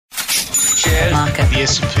shares, market, the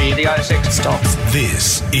S&P, the ASX, stocks.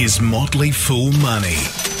 This is Motley Fool Money.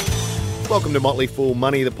 Welcome to Motley Fool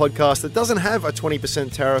Money, the podcast that doesn't have a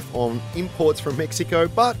 20% tariff on imports from Mexico,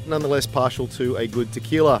 but nonetheless partial to a good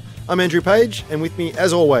tequila. I'm Andrew Page, and with me,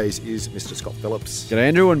 as always, is Mr. Scott Phillips. G'day,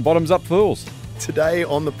 Andrew, and bottoms up fools. Today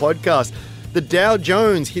on the podcast, the Dow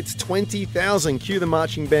Jones hits 20,000. Cue the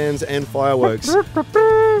marching bands and fireworks.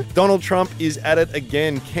 Donald Trump is at it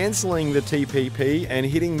again, cancelling the TPP and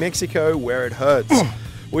hitting Mexico where it hurts.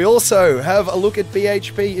 We also have a look at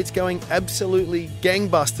BHP. It's going absolutely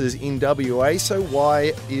gangbusters in WA. So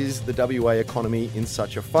why is the WA economy in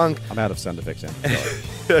such a funk? I'm out of sound effects,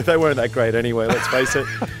 Andrew. They weren't that great anyway, let's face it.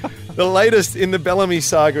 The latest in the Bellamy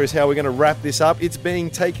saga is how we're going to wrap this up. It's being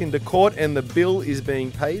taken to court and the bill is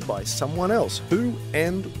being paid by someone else. Who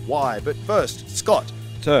and why? But first, Scott.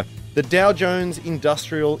 Sir. The Dow Jones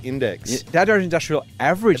Industrial Index. Yeah, Dow Jones Industrial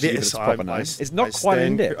Average is Yes, its proper name. It's not quite an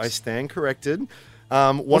index. I stand corrected.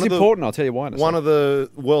 What's important? I'll tell you why. One of the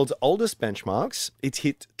world's oldest benchmarks. It's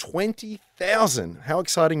hit 20,000. How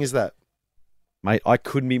exciting is that? Mate, I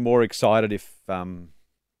couldn't be more excited if...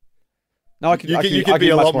 No, I could, you could be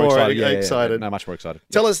a lot more excited. Yeah. No, much more excited.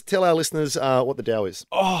 Tell our listeners what the Dow is.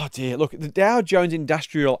 Oh, dear. Look, the Dow Jones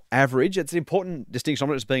Industrial Average, it's an important distinction. I'm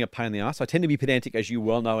not just being a pain in the ass. I tend to be pedantic, as you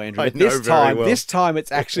well know, Andrew. But this time,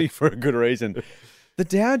 it's actually for a good reason. The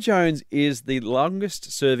Dow Jones is the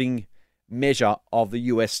longest serving measure of the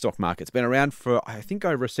US stock market. It's been around for, I think,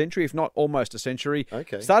 over a century, if not almost a century.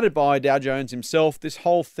 Okay. Started by Dow Jones himself. This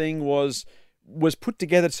whole thing was put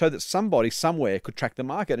together so that somebody somewhere could track the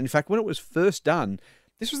market. And in fact, when it was first done,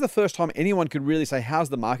 this was the first time anyone could really say, how's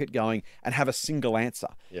the market going, and have a single answer.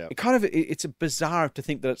 Yeah. It's bizarre to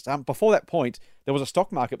think that it's before that point, there was a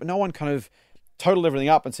stock market, but no one kind of totaled everything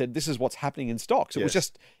up and said, this is what's happening in stocks. It was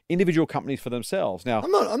just individual companies for themselves. Now,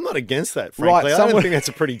 I'm not against that, frankly. I don't think that's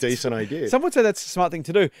a pretty decent idea. Some would say that's a smart thing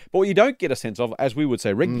to do. But what you don't get a sense of, as we would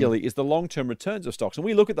say regularly, is the long-term returns of stocks. And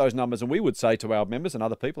we look at those numbers and we would say to our members and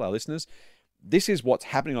other people, our listeners, this is what's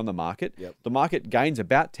happening on the market. Yep. The market gains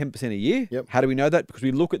about 10% a year. Yep. How do we know that? Because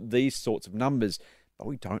we look at these sorts of numbers, but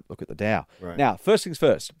we don't look at the Dow. Right. Now, first things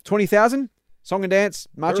first, 20,000, song and dance,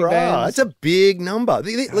 marching bands. That's a big number.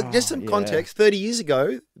 Look, just some context. 30 years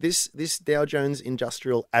ago, this Dow Jones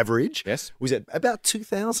Industrial Average was at about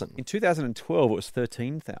 2,000. In 2012, it was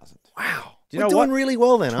 13,000. Wow. We're doing really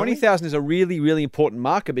well then, 20,000 is a really, really important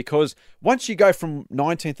marker, because once you go from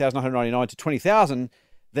 19,999 to 20,000,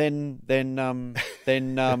 then we got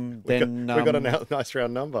a nice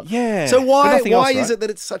round number. Yeah. So why else, is it that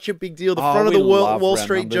it's such a big deal? The front of the Wall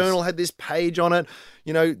Street Journal had this page on it.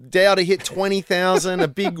 You know, Dow to hit 20,000, a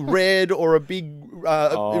big red or a big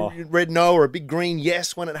red no or a big green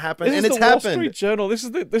yes when it happened, and it's happened. Wall Street Journal. This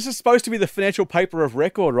is supposed to be the financial paper of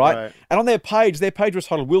record, right? And on their page was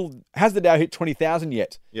titled, "Has the Dow hit 20,000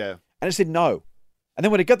 yet?" Yeah. And it said no. And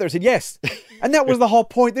then when it got there, it said yes. And that was the whole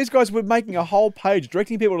point. These guys were making a whole page,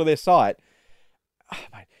 directing people to their site. Oh,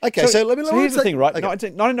 mate. Okay, so here's the thing, right? Okay.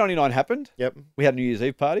 1999 happened. Yep. We had a New Year's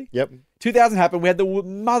Eve party. Yep. 2000 happened. We had the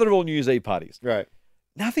mother of all New Year's Eve parties. Right.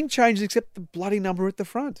 Nothing changed except the bloody number at the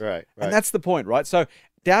front. Right. And that's the point, right? So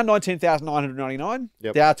down 19,999,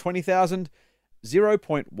 down 20,000,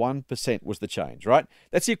 0.1% was the change, right?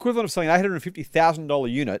 That's the equivalent of selling an $850,000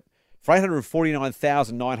 unit for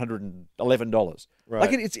 $849,911. Right.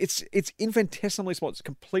 Like it's infinitesimally small. It's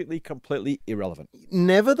completely irrelevant.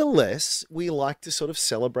 Nevertheless, we like to sort of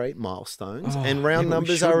celebrate milestones, and round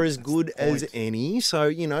numbers are as good as any. So,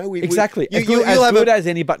 you know, exactly as good as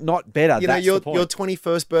any, but not better. You know, your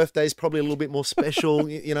 21st birthday is probably a little bit more special,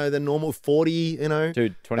 you know, than normal. 40, you know,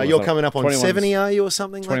 dude. You're coming up on 70, are you, or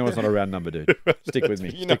something? 21's not a round number, dude. Stick with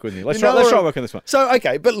me. Stick with me. Let's try work on this one. So,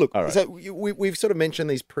 okay, but look, right. So we've sort of mentioned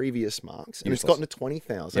these previous marks, and it's gotten to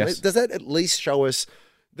 20,000. Yes. Does that at least show us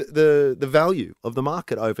the value of the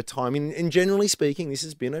market over time? And generally speaking, this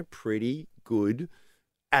has been a pretty good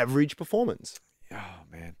average performance. Oh,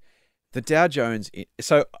 man. The Dow Jones,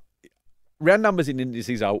 so round numbers in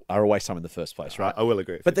indices are always some in the first place, right? I will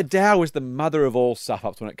agree. But the Dow is the mother of all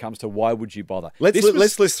stuff-ups when it comes to why would you bother.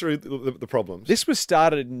 Let's list through the problems. This was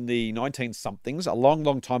started in the 19-somethings, a long,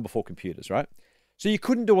 long time before computers, right? So you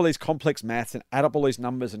couldn't do all these complex maths and add up all these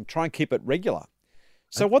numbers and try and keep it regular.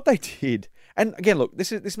 So what they did, and again, look,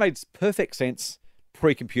 this made perfect sense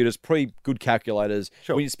pre-computers, pre-good calculators.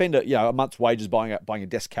 Sure. When you spend a month's wages buying a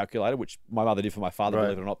desk calculator, which my mother did for my father, Right.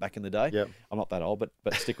 believe it or not, back in the day. Yep. I'm not that old,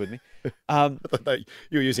 but stick with me. I thought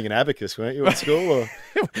you were using an abacus, weren't you, at school? Or?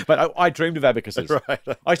 But I dreamed of abacuses. Right.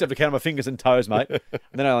 I used to have to count my fingers and toes, mate. And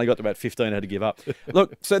then I only got to about 15 and had to give up.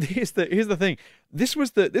 Look, so here's the thing. This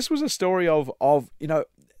was a story of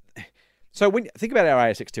So when think about our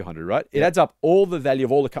ASX 200, right? It adds up all the value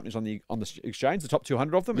of all the companies on the exchange, the top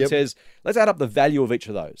 200 of them. It says, let's add up the value of each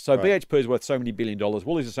of those. So BHP is worth so many $billion.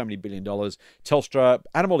 Woolies is so many $1 billion. Telstra,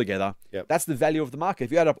 add them all together. That's the value of the market.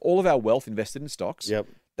 If you add up all of our wealth invested in stocks,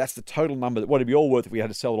 that's the total number. What it'd be all worth if we had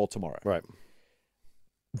to sell it all tomorrow. Right.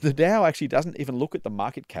 The Dow actually doesn't even look at the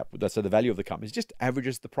market cap, so the value of the company. It just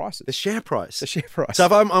averages the prices. The share price. The share price. So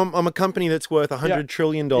if I'm a company that's worth $100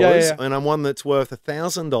 trillion and I'm one that's worth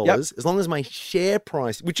 $1,000, as long as my share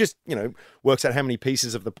price, which just, works out how many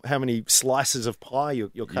pieces of how many slices of pie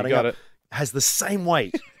you're cutting up, has the same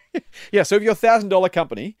weight. So if you're a $1,000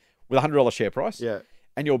 company with a $100 share price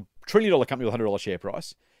and you're $1 trillion company with a $100 share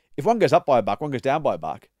price, if one goes up by a buck, one goes down by a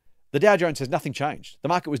buck, the Dow Jones says nothing changed. The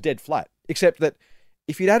market was dead flat, except that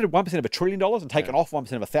if you'd added 1% of $1 trillion and taken off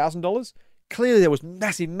 1% of $1,000, clearly there was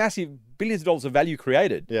massive billions of dollars of value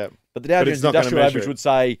created. Yeah. But the Dow Jones Industrial Average would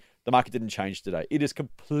say the market didn't change today. It is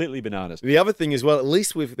completely bananas. The other thing as well, at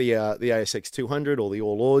least with the ASX 200 or the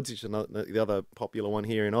All Ords, which is the other popular one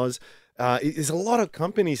here in Oz, there's a lot of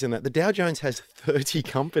companies in that. The Dow Jones has 30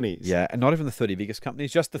 companies. Yeah, and not even the 30 biggest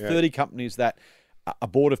companies, just the 30 companies that a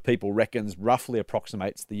board of people reckons roughly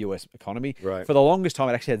approximates the US economy. Right. For the longest time,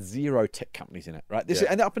 it actually had 0 tech companies in it, right?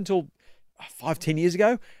 And up until 5-10 years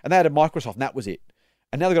ago, and they had a Microsoft, and that was it.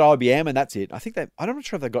 And now they've got IBM, and that's it. I think I'm not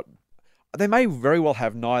sure if they may very well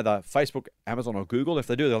have neither Facebook, Amazon, or Google. If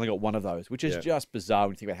they do, they only got one of those, which is just bizarre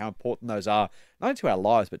when you think about how important those are, not only to our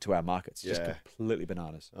lives, but to our markets. Just completely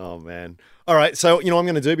bananas. Oh, man. All right. So, what I'm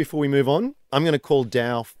going to do before we move on? I'm going to call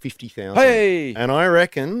Dow 50,000. Hey! And I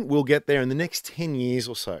reckon we'll get there in the next 10 years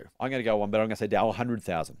or so. I'm going to go one better. I'm going to say Dow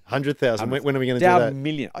 100,000. 100,000. When are we going to do Dow that?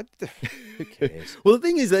 million. Who cares? Well, the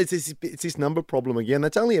thing is, it's this number problem again.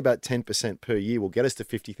 That's only about 10% per year. Will get us to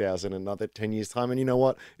 50,000 in another 10 years' time. And you know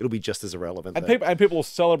what? It'll be just as irrelevant. And people will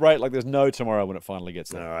celebrate like there's no tomorrow when it finally gets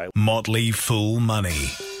there. All right. Motley Fool Money.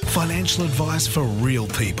 Financial advice for real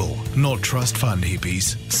people, not trust fund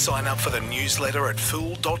hippies. Sign up for the newsletter at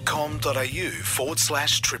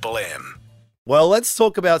fool.com.au/Triple M. Well, let's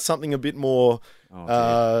talk about something a bit more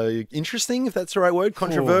interesting, if that's the right word.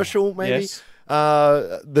 Controversial, maybe. Yes.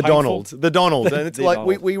 The Painful. Donald. And it's like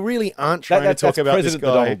Donald. we really aren't trying to talk about President this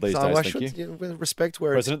guy. These days, I thank should respect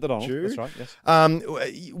where President it's Donald. due. That's right, yes.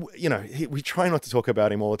 We try not to talk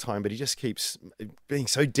about him all the time, but he just keeps being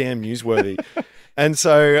so damn newsworthy. And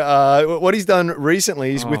so what he's done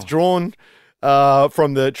recently is withdrawn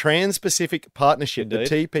from the Trans-Pacific Partnership, the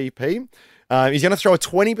TPP. He's going to throw a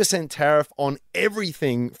 20% tariff on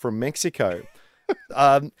everything from Mexico.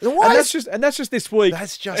 And that's just this week.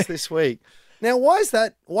 That's just this week. Now, why is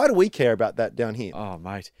that? Why do we care about that down here? Oh,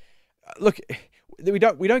 mate. Look, we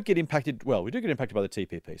don't get impacted. Well, we do get impacted by the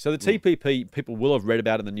TPP. So the TPP, people will have read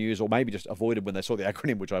about in the news or maybe just avoided when they saw the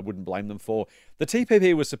acronym, which I wouldn't blame them for. The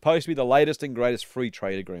TPP was supposed to be the latest and greatest free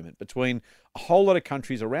trade agreement between a whole lot of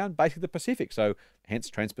countries around basically the Pacific. So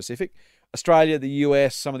hence Trans-Pacific. Australia, the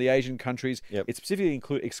US, some of the Asian countries. Yep. It specifically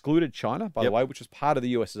excluded China, by the way, which was part of the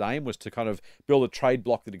US's aim, was to kind of build a trade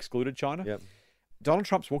bloc that excluded China. Yep. Donald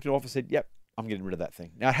Trump's walked into office and said, yep, I'm getting rid of that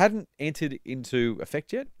thing. Now, it hadn't entered into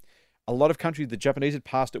effect yet. A lot of countries, the Japanese had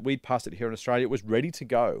passed it. We'd passed it here in Australia. It was ready to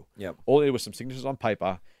go. Yep. All there was some signatures on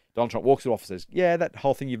paper. Donald Trump walks into office and says, yeah, that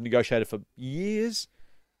whole thing you've negotiated for years,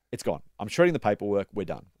 it's gone. I'm shredding the paperwork. We're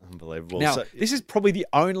done. Unbelievable. Now, this is probably the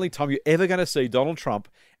only time you're ever going to see Donald Trump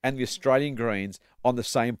and the Australian Greens on the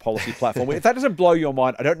same policy platform. If that doesn't blow your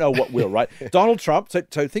mind, I don't know what will, right? Donald Trump,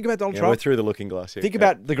 so think about Donald Trump. We're through the looking glass here. Think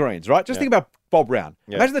about the Greens, right? Just think about Bob Brown.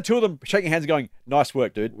 Imagine the two of them shaking hands and going, nice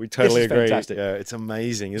work, dude. We totally agree. Fantastic. Yeah, it's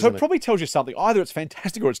amazing, isn't So it probably tells you something. Either it's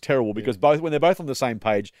fantastic or it's terrible because when they're both on the same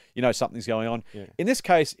page, you know something's going on. Yeah. In this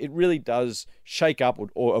case, it really does shake up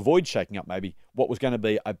or avoid shaking up maybe what was going to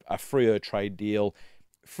be a freer trade deal.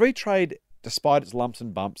 Free trade, despite its lumps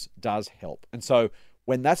and bumps, does help. And so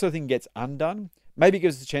when that sort of thing gets undone, maybe it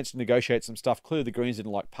gives us a chance to negotiate some stuff. Clearly, the Greens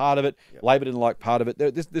didn't like part of it. Yep. Labor didn't like part of it.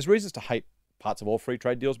 There's reasons to hate parts of all free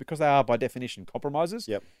trade deals because they are, by definition, compromises,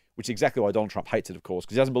 which is exactly why Donald Trump hates it, of course,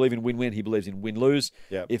 because he doesn't believe in win-win. He believes in win-lose.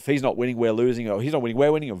 Yep. If he's not winning, we're losing, or he's not winning,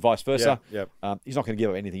 we're winning, or vice versa. He's not going to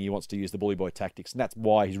give up anything. He wants to use the bully boy tactics, and that's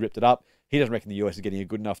why he's ripped it up. He doesn't reckon the US is getting a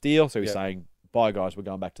good enough deal, so he's saying, bye, guys, we're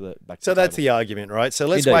going back to the So that's the argument, right? So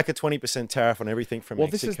let's whack a 20% tariff on everything from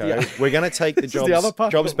Mexico. We're going to take the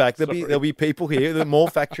jobs back. There'll be people here. There are more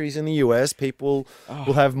factories in the US. People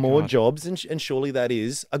will have more jobs, and surely that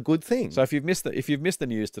is a good thing. So if you've missed the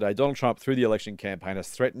news today, Donald Trump, through the election campaign, has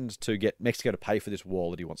threatened to get Mexico to pay for this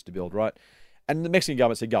wall that he wants to build, right? And the Mexican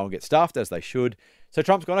government said, go and get stuffed, as they should. So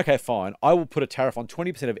Trump's gone, okay, fine. I will put a tariff on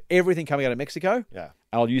 20% of everything coming out of Mexico, and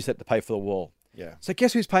I'll use that to pay for the wall. Yeah. So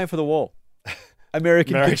guess who's paying for the wall?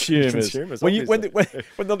 American consumers. When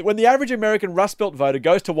the average American Rust Belt voter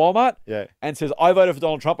goes to Walmart and says, I voted for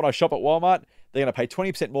Donald Trump and I shop at Walmart, they're going to pay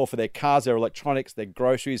 20% more for their cars, their electronics, their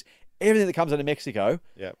groceries, everything that comes out of Mexico.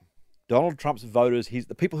 Yeah. Donald Trump's voters,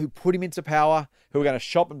 the people who put him into power, who are going to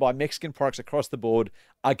shop and buy Mexican products across the board,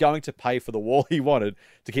 are going to pay for the wall he wanted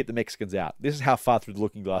to keep the Mexicans out. This is how far through the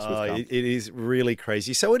looking glass we've come. It is really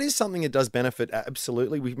crazy. So it is something that does benefit,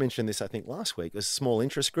 absolutely. We mentioned this, I think, last week. There's small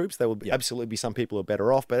interest groups. There will absolutely be some people who are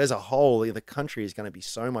better off. But as a whole, the country is going to be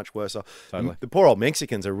so much worse off. Totally. The poor old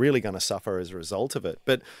Mexicans are really going to suffer as a result of it.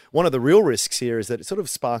 But one of the real risks here is that it sort of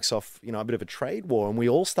sparks off, a bit of a trade war, and we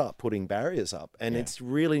all start putting barriers up. And it's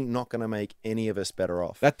really not going to make any of us better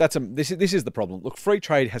off. This is the problem. Look, free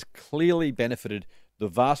trade has clearly benefited the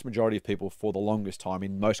vast majority of people for the longest time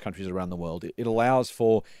in most countries around the world. It allows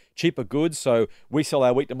for cheaper goods. So we sell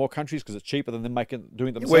our wheat to more countries because it's cheaper than them doing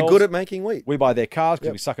it themselves. We're good at making wheat. We buy their cars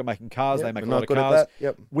because we suck at making cars. They make a lot of good cars. At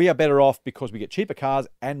that. We are better off because we get cheaper cars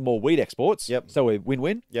and more wheat exports. So we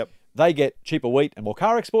win-win. They get cheaper wheat and more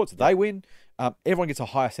car exports. They win. Everyone gets a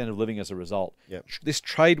higher standard of living as a result. This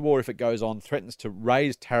trade war, if it goes on, threatens to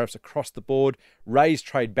raise tariffs across the board, raise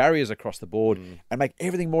trade barriers across the board, and make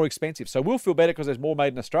everything more expensive. So we'll feel better because there's more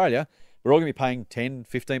made in Australia. We're all going to be paying 10,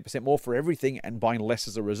 15% more for everything and buying less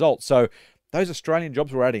as a result. So those Australian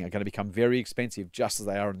jobs we're adding are going to become very expensive just as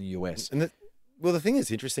they are in the US. And well, the thing that's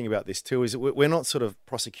interesting about this too is that we're not sort of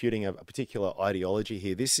prosecuting a particular ideology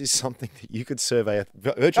here. This is something that you could survey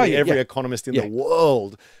virtually every economist in the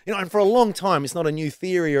world. And for a long time, it's not a new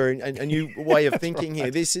theory or a new way of thinking here.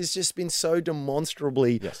 This has just been so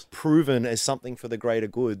demonstrably proven as something for the greater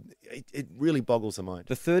good. It really boggles the mind.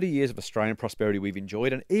 The 30 years of Australian prosperity we've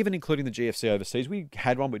enjoyed, and even including the GFC overseas, we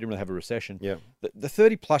had one, but we didn't really have a recession. The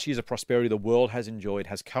 30 plus years of prosperity the world has enjoyed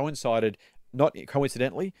has coincided, not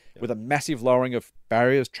coincidentally, with a massive lowering of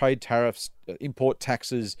barriers, trade tariffs, import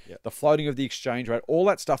taxes, the floating of the exchange rate, all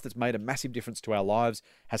that stuff that's made a massive difference to our lives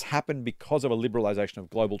has happened because of a liberalisation of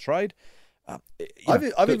global trade.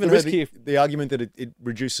 I've even heard the argument that it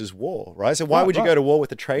reduces war, right? So why would you go to war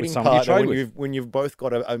with a trading partner when you've both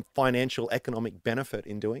got a financial, economic benefit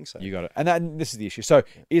in doing so? You got it. And this is the issue. So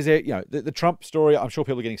is there, the Trump story, I'm sure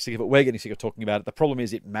people are getting sick of it. We're getting sick of talking about it. The problem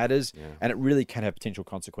is it matters and it really can have potential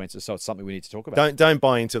consequences. So it's something we need to talk about. Don't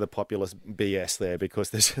buy into the populist BS there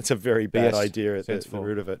because it's a very bad idea at the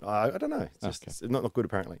root of it. I don't know. It's not good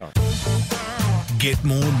apparently. Get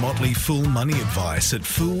more Motley Fool money advice at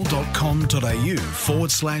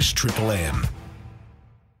fool.com.au/Triple M.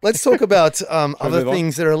 Let's talk about other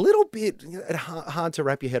things that are a little bit hard to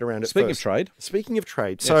wrap your head around. Speaking of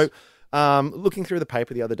trade. So looking through the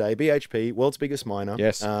paper the other day, BHP, world's biggest miner.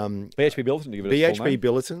 Yes. BHP Billiton, to give it a full name. BHP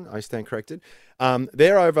Billiton, I stand corrected.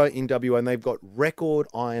 They're over in WA and they've got record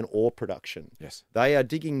iron ore production. Yes. They are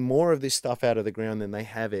digging more of this stuff out of the ground than they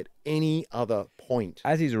have at any other point.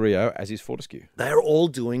 As is Rio, as is Fortescue. They're all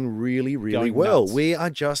doing really, really well. Nuts. We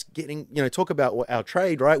are just getting, talk about our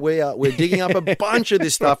trade, right? We're digging up a bunch of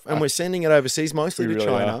this stuff and we're sending it overseas, mostly to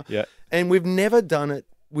China. Yeah. And we've never done it.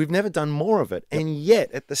 We've never done more of it. And yet,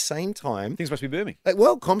 at the same time... Things must be booming.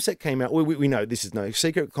 Well, CommSec came out. We know this is no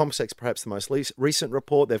secret. CommSec's perhaps the most recent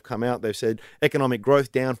report. They've come out. They've said economic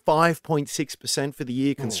growth down 5.6% for the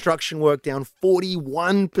year. Construction work down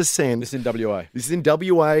 41%. This is in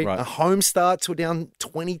WA. Right. Home starts were down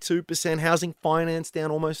 22%. Housing finance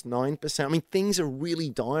down almost 9%. I mean, things are really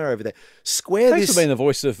dire over there. Thanks for being the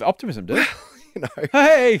voice of optimism, dude.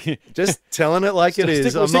 Hey, just telling it like it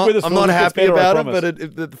is. I'm not happy about it, but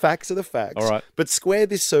the facts are the facts. All right. But square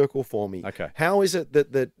this circle for me. Okay. How is it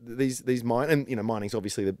that these mine and mining's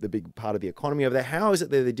obviously the big part of the economy over there. How is it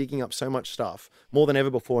that they're digging up so much stuff more than ever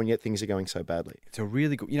before, and yet things are going so badly? It's a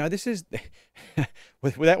really good. This is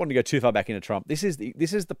without wanting to go too far back into Trump. This is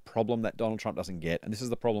the problem that Donald Trump doesn't get, and this is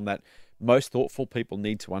the problem that most thoughtful people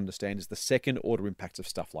need to understand is the second order impacts of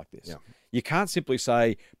stuff like this. Yeah. You can't simply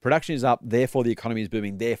say production is up, therefore the economy is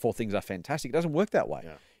booming, therefore things are fantastic. It doesn't work that way.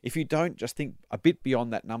 Yeah. If you don't just think a bit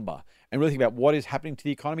beyond that number and really think about what is happening to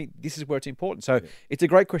the economy, this is where it's important. So it's a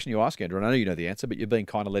great question you ask, Andrew, and I know you know the answer, but you've been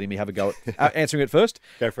kind of letting me have a go at answering it first.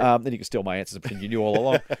 Go for it. Then you can steal my answers and you knew all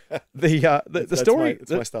along. The story...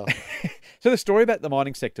 It's my style. So the story about the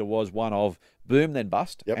mining sector was one of boom, then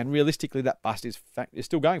bust. Yep. And realistically, that bust is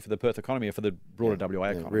still going for the Perth economy or for the broader WA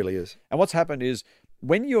economy. It really is. And what's happened is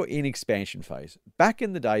when you're in expansion phase, back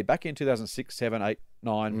in the day, back in 2006, 7, 8,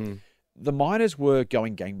 9, the miners were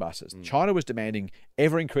going gangbusters. China was demanding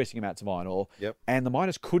ever-increasing amounts of iron ore, and the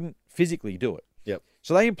miners couldn't physically do it. Yep.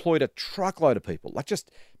 So they employed a truckload of people, like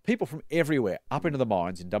just people from everywhere up into the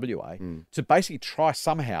mines in WA to basically try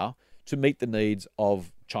somehow to meet the needs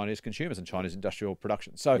of Chinese consumers and Chinese industrial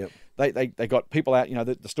production. So they got people out,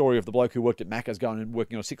 the story of the bloke who worked at Macca's going and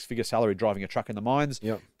working on a 6-figure salary driving a truck in the mines,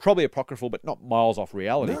 probably apocryphal, but not miles off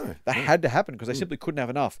reality. That had to happen because they simply couldn't have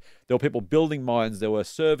enough. There were people building mines, there were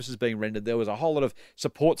services being rendered, there was a whole lot of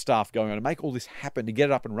support staff going on to make all this happen, to get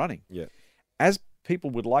it up and running. As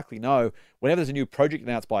people would likely know, whenever there's a new project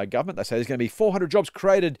announced by a government, they say there's going to be 400 jobs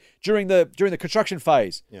created during the construction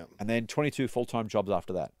phase, and then 22 full-time jobs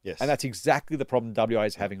after that. And that's exactly the problem WA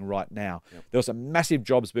is having right now. There was a massive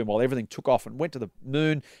jobs boom while everything took off and went to the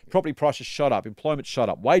moon. Property prices shot up, employment shot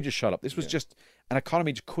up, wages shot up. This was just an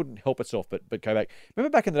economy just couldn't help itself but go back.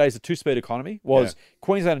 Remember back in the days, the two-speed economy was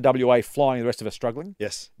Queensland and WA flying, the rest of us struggling.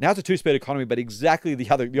 Now it's a two-speed economy, but exactly the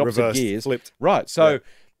opposite reversed, gears. flipped. Right. So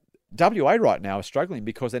WA right now is struggling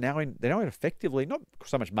because they're now in effectively not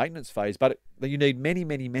so much maintenance phase, but you need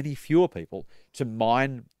many fewer people to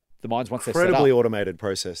mine the mines once they're set up. Incredibly automated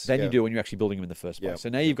process than you do when you're actually building them in the first place. So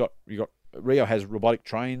now you've got Rio has robotic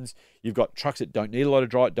trains. You've got trucks that don't need a lot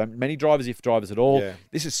of many drivers, if drivers at all.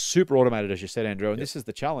 This is super automated, as you said, Andrew. And this is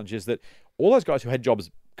the challenge: is that all those guys who had jobs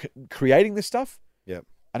creating this stuff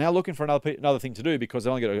are now looking for another thing to do because they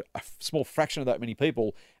only get a small fraction of that many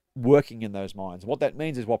people working in those mines. And what that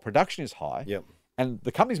means is while production is high and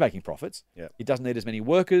the company's making profits, it doesn't need as many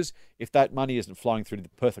workers. If that money isn't flowing through to the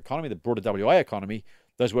Perth economy, the broader WA economy,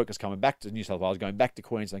 those workers coming back to New South Wales, going back to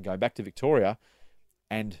Queensland, going back to Victoria,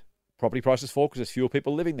 and property prices fall because there's fewer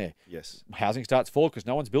people living there. Housing starts fall because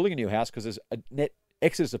no one's building a new house because there's a net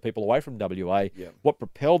exodus of people away from WA. What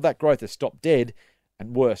propelled that growth has stopped dead,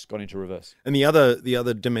 and worse, gone into reverse. And the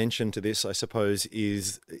other dimension to this, I suppose,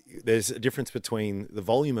 is there's a difference between the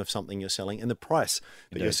volume of something you're selling and the price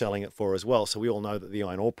that you're selling it for as well. So we all know that the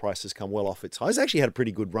iron ore price has come well off its highs. Actually had a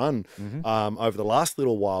pretty good run over the last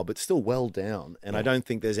little while, but still well down. And I don't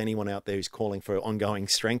think there's anyone out there who's calling for ongoing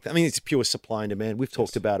strength. I mean, it's pure supply and demand. We've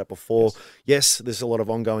talked about it before. Yes, there's a lot of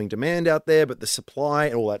ongoing demand out there, but the supply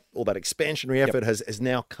and all that expansionary effort has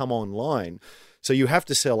now come online. So you have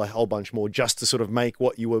to sell a whole bunch more just to sort of make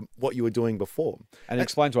what you were doing before. And it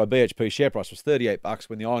explains why BHP share price was $38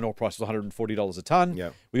 when the iron ore price was $140 a ton.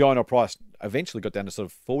 The iron ore price eventually got down to sort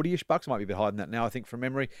of 40-ish bucks. It might be a bit higher than that now, I think, from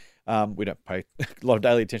memory. We don't pay a lot of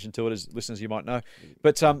daily attention to it, as listeners you might know.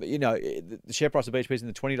 But the share price of BHP is in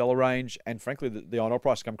the $20 range, and frankly, the iron ore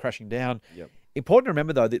price has come crashing down. Important to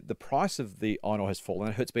remember, though, that the price of the iron ore has fallen.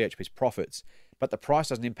 It hurts BHP's profits, but the price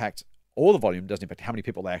doesn't impact. All the volume doesn't impact how many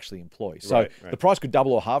people they actually employ. So the price could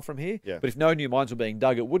double or halve from here, but if no new mines were being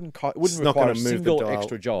dug, it wouldn't require a single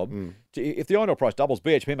extra job. If the iron ore price doubles,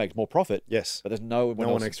 BHP makes more profit, but there's no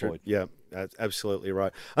one extra employed. Yeah, that's absolutely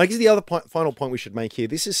right. I guess the other final point we should make here,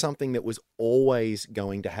 this is something that was always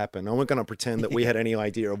going to happen. I'm not going to pretend that we had any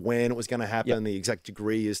idea of when it was going to happen, the exact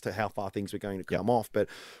degree as to how far things were going to come off, but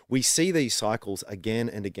we see these cycles again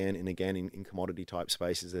and again and again in commodity type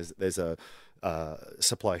spaces. There's a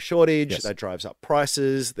supply shortage that drives up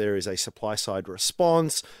prices. There is a supply side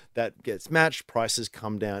response that gets matched. Prices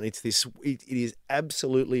come down. It is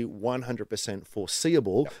absolutely 100%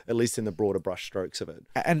 foreseeable, at least in the broader brush strokes of it.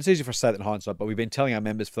 And it's easy for us to say that in hindsight, but we've been telling our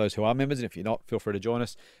members, for those who are members, and if you're not, feel free to join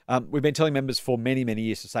us. We've been telling members for many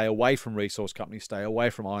years to stay away from resource companies, stay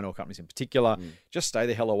away from iron ore companies in particular. Just stay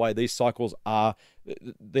the hell away. These cycles are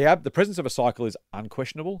the presence of a cycle is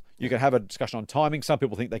unquestionable. You can have a discussion on timing. Some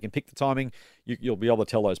people think they can pick the timing. You'll be able to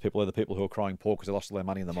tell those people are the people who are crying poor because they lost all their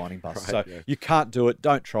money in the mining bust. You can't do it.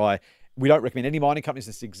 Don't try. We don't recommend any mining companies.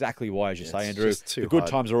 That's exactly why, as you say, Andrew. The good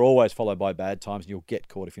times are always followed by bad times, and you'll get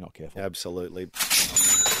caught if you're not careful. Absolutely.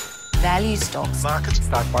 Value stocks. Market.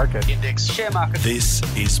 Stock market. Index. Share market. This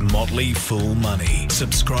is Motley Fool Money.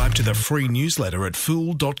 Subscribe to the free newsletter at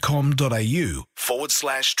fool.com.au/MM.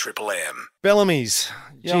 Bellamy's.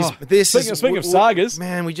 Speaking of sagas.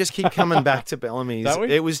 Man, we just keep coming back to Bellamy's.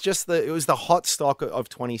 It was the hot stock of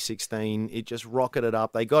 2016. It just rocketed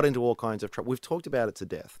up. They got into all kinds of trouble. We've talked about it to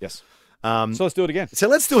death. Yes. So let's do it again.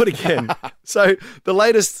 So the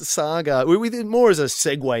latest saga, we did more as a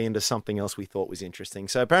segue into something else we thought was interesting.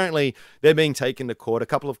 So apparently they're being taken to court. A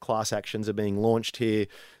couple of class actions are being launched here.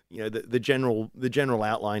 You know, the general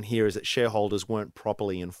outline here is that shareholders weren't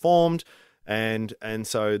properly informed. And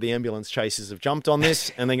so the ambulance chasers have jumped on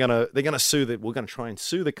this, and we're going to try and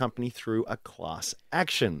sue the company through a class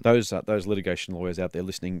action. Those litigation lawyers out there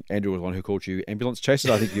listening, Andrew was one who called you ambulance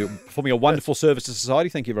chasers. I think you're performing a wonderful service to society.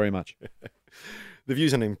 Thank you very much. The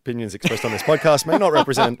views and opinions expressed on this podcast may not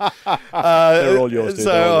represent. They're all yours.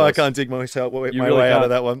 I can't dig my way out of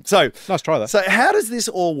that one. So nice try that. So how does this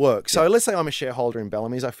all work? So let's say I'm a shareholder in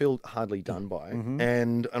Bellamy's. I feel hardly done by,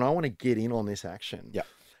 and I want to get in on this action. Yeah.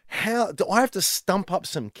 How do I have to stump up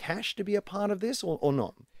some cash to be a part of this or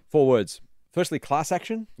not? 4 words. Firstly, class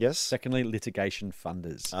action. Yes. Secondly, litigation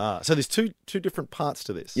funders. So there's two different parts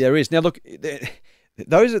to this. Yeah, there is. Now, look,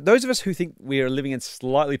 those of us who think we are living in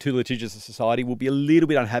slightly too litigious a society will be a little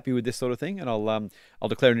bit unhappy with this sort of thing, and I'll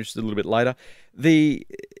declare an interest a little bit later. The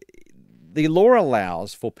law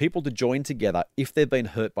allows for people to join together if they've been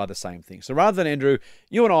hurt by the same thing. So rather than, Andrew,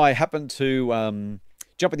 you and I happen to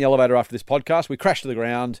jump in the elevator after this podcast, we crash to the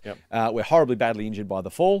ground, we're horribly badly injured by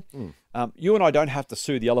the fall. You and I don't have to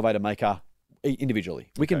sue the elevator maker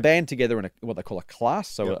individually. We can band together in what they call a class,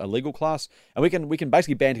 so a legal class, and we can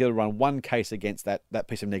basically band together and run one case against that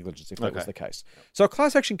piece of negligence if that was the case. So a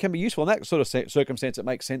class action can be useful in that sort of circumstance. It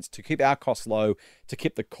makes sense to keep our costs low, to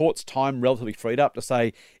keep the court's time relatively freed up, to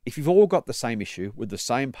say if you've all got the same issue with the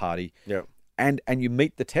same party, and you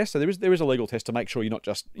meet the test. So there is a legal test to make sure you're not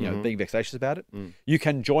just being vexatious about it. You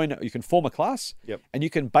can form a class, and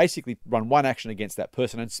you can basically run one action against that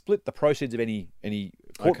person and split the proceeds of any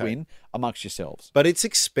court win amongst yourselves. But it's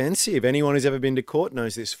expensive. Anyone who's ever been to court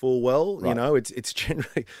knows this full well. Right. You know, it's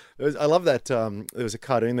generally. I love that. There was a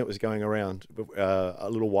cartoon that was going around a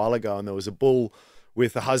little while ago, and there was a bull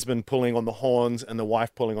with the husband pulling on the horns and the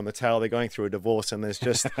wife pulling on the tail. They're going through a divorce, and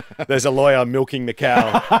there's a lawyer milking the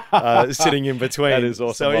cow sitting in between. That is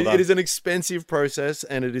awesome. So it is an expensive process,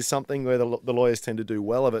 and it is something where the lawyers tend to do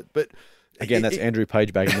well of it. But again, that's Andrew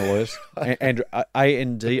Page bagging the lawyers. Andrew,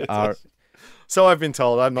 ANDR. So I've been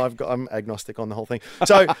told. I'm agnostic on the whole thing.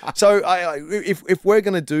 So if we're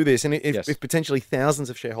going to do this, and if potentially thousands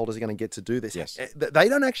of shareholders are going to get to do this, they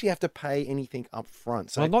don't actually have to pay anything up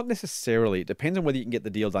front. So, well, not necessarily. It depends on whether you can get the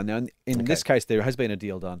deal done. Now, in this case, there has been a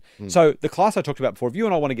deal done. So the class I talked about before, if you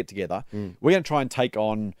and I want to get together, we're going to try and take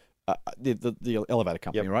on the elevator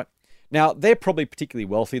company, right? Now, they're probably particularly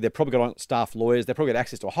wealthy. They've probably got staff lawyers. They've probably got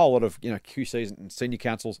access to a whole lot of QCs and senior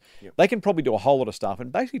counsels. They can probably do a whole lot of stuff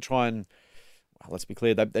and basically try and, let's be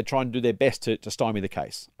clear, they try and do their best to stymie the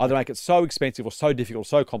case. Either make it so expensive or so difficult,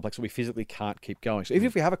 so complex that we physically can't keep going. So even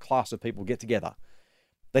if we have a class of people get together,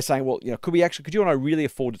 they're saying, well, could you and I really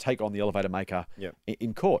afford to take on the elevator maker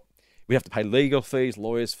in court? We have to pay legal fees,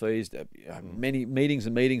 lawyers' fees, many meetings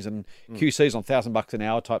and QCs on $1,000 an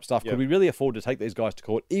hour type stuff. Could we really afford to take these guys to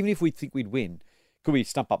court, even if we think we'd win? Could we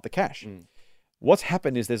stump up the cash? What's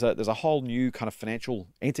happened is there's a whole new kind of financial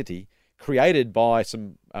entity created by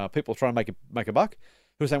some people trying to make a buck,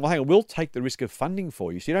 who are saying, well, hang on, we'll take the risk of funding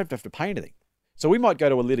for you, so you don't have to pay anything. So we might go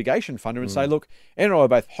to a litigation funder and say, look, Aaron and I are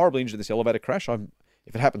both horribly injured in this elevator crash.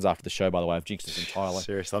 If it happens after the show, by the way, I've jinxed this entirely.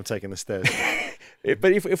 Seriously, I'm taking the stairs.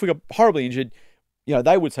 But if we got horribly injured,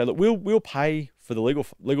 they would say, look, we'll pay for the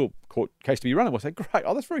legal court case to be run. And we'll say, great,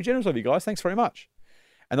 that's very generous of you guys. Thanks very much.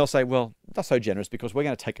 And they'll say, well, that's so generous because we're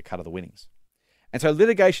going to take a cut of the winnings. And so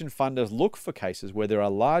litigation funders look for cases where there are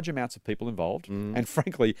large amounts of people involved and,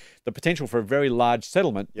 frankly, the potential for a very large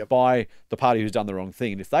settlement by the party who's done the wrong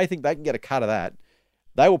thing. And if they think they can get a cut of that,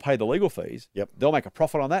 they will pay the legal fees. They'll make a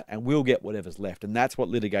profit on that, and we'll get whatever's left. And that's what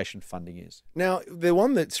litigation funding is. Now, the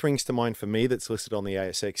one that springs to mind for me that's listed on the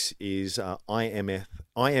ASX is IMF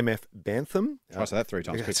Bantham. Try to say that 3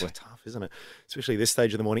 times quickly. It's tough, isn't it? Especially this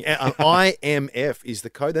stage of the morning. IMF is the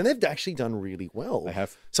code, and they've actually done really well. They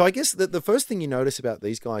have. So I guess the first thing you notice about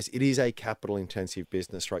these guys, it is a capital-intensive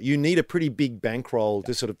business, right? You need a pretty big bankroll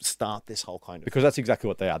to sort of start this whole kind of Because that's exactly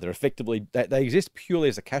what they are. They're effectively, they exist purely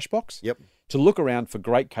as a cash box. Yep. To look around for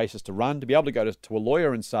great cases to run, to be able to go to a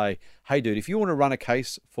lawyer and say, hey, dude, if you want to run a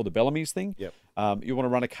case for the Bellamy's thing, you want to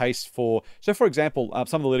run a case for... So, for example,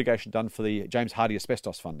 some of the litigation done for the James Hardie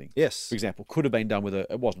asbestos funding, for example, could have been done with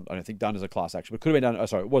it wasn't, I don't think, done as a class action, but could have been done...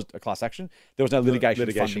 it was a class action. There was no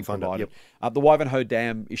litigation funding provided. The Wivenhoe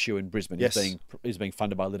Dam issue in Brisbane is being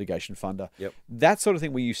funded by a litigation funder. That sort of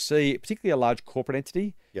thing where you see, particularly a large corporate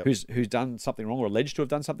entity who's done something wrong or alleged to have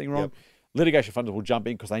done something wrong, litigation funders will jump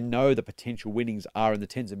in because they know the potential winnings are in the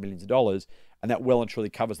tens of millions of dollars, and that well and truly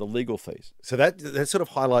covers the legal fees. So that sort of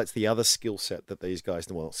highlights the other skill set that these guys,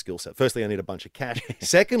 skill set. Firstly, they need a bunch of cash.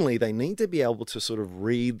 Secondly, they need to be able to sort of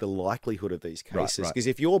read the likelihood of these cases. Because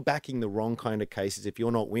if you're backing the wrong kind of cases, if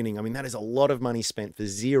you're not winning, I mean, that is a lot of money spent for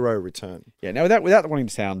zero return. Yeah, now without wanting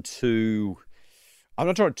to sound too... I'm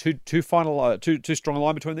not trying too strong a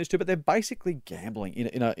line between these two, but they're basically gambling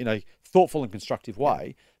in a thoughtful and constructive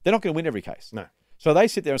way. They're not going to win every case. No. So they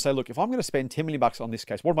sit there and say, look, if I'm going to spend $10 million on this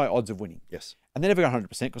case, what are my odds of winning? Yes. And they're never going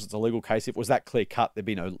 100% because it's a legal case. If it was that clear cut, there'd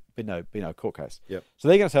be no court case. Yep. So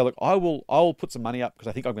they're going to say, look, I'll put some money up because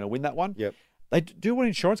I think I'm going to win that one. Yep. They do what an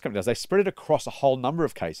insurance company does. They spread it across a whole number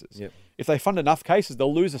of cases. Yep. If they fund enough cases,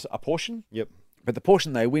 they'll lose a portion. Yep. But the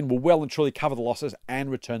portion they win will well and truly cover the losses and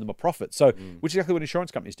return them a profit. So, which is exactly what insurance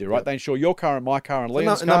companies do, right? Yep. They insure your car and my car and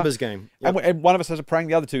Leon's car. Numbers game. Yep. And one of us has a prang,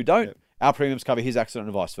 the other two don't. Yep. our premiums cover his accident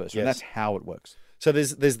and vice versa. Yes. And that's how it works. So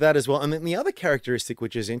there's that as well. And then the other characteristic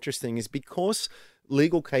which is interesting is because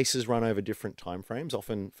legal cases run over different timeframes,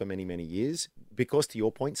 often for many, many years, because to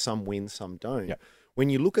your point, some win, some don't. Yep. When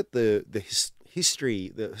you look at the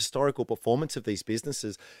history, the historical performance of these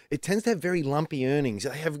businesses, it tends to have very lumpy earnings.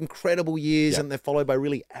 They have incredible years and they're followed by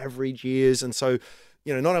really average years. And so,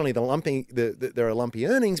 not only there are lumpy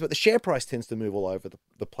earnings, but the share price tends to move all over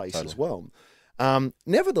the place as well.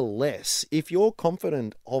 Nevertheless, if you're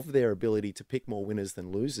confident of their ability to pick more winners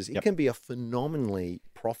than losers, it can be a phenomenally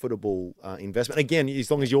profitable investment. Again, as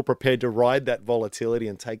long as you're prepared to ride that volatility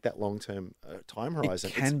and take that long-term time horizon.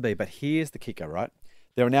 It can be, but here's the kicker, right?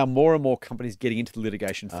 There are now more and more companies getting into the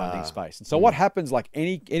litigation funding space. And so what happens, like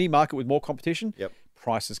any market with more competition,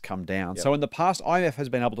 prices come down. So in the past, IMF has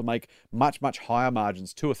been able to make much, much higher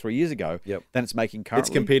margins 2 or 3 years ago than it's making currently. It's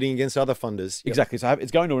competing against other funders. Exactly. So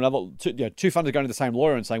it's going to two funders going to the same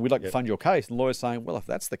lawyer and saying, we'd like to fund your case. And the lawyer's saying, well, if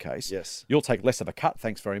that's the case, you'll take less of a cut.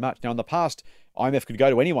 Thanks very much. Now, in the past, IMF could go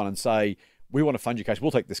to anyone and say, we want to fund your case.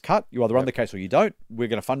 We'll take this cut. You either run the case or you don't. We're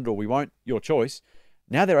going to fund it or we won't. Your choice.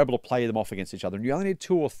 Now they're able to play them off against each other. And you only need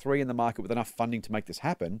 2 or 3 in the market with enough funding to make this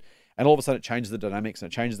happen. And all of a sudden it changes the dynamics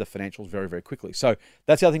and it changes the financials very, very quickly. So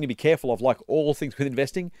that's the other thing to be careful of. Like all things with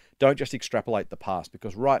investing, don't just extrapolate the past,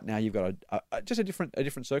 because right now you've got just a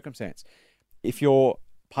different circumstance. If you're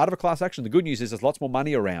part of a class action, the good news is there's lots more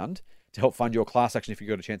money around to help fund your class action if you've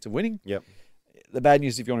got a chance of winning. The bad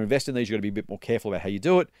news is if you want to invest in these, you've got to be a bit more careful about how you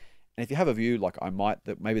do it. And if you have a view, like I might,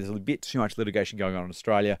 that maybe there's a bit too much litigation going on in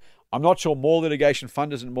Australia, I'm not sure more litigation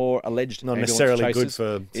funders and more alleged not necessarily good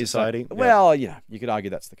for society. Well, you could argue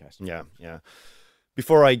that's the case. Yeah.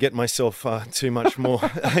 Before I get myself too much more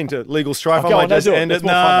into legal strife, I might just end it.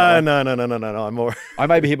 No. I'm more. I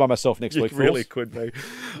may be here by myself next week. You really could be.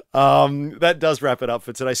 That does wrap it up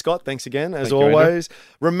for today. Scott, thanks again, as always.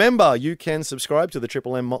 Remember, you can subscribe to the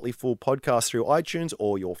Triple M Motley Fool podcast through iTunes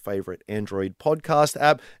or your favorite Android podcast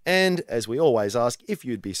app. And as we always ask, if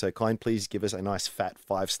you'd be so kind, please give us a nice fat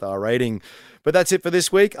 5-star rating. But that's it for this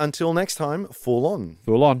week. Until next time, Fool on.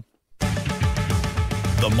 Fool on.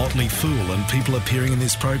 The Motley Fool and people appearing in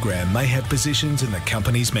this program may have positions in the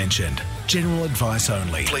companies mentioned. General advice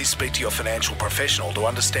only. Please speak to your financial professional to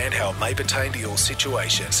understand how it may pertain to your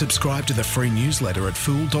situation. Subscribe to the free newsletter at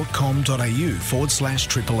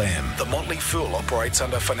fool.com.au/Triple M. The Motley Fool operates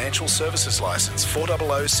under Financial Services Licence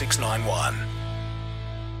 400691.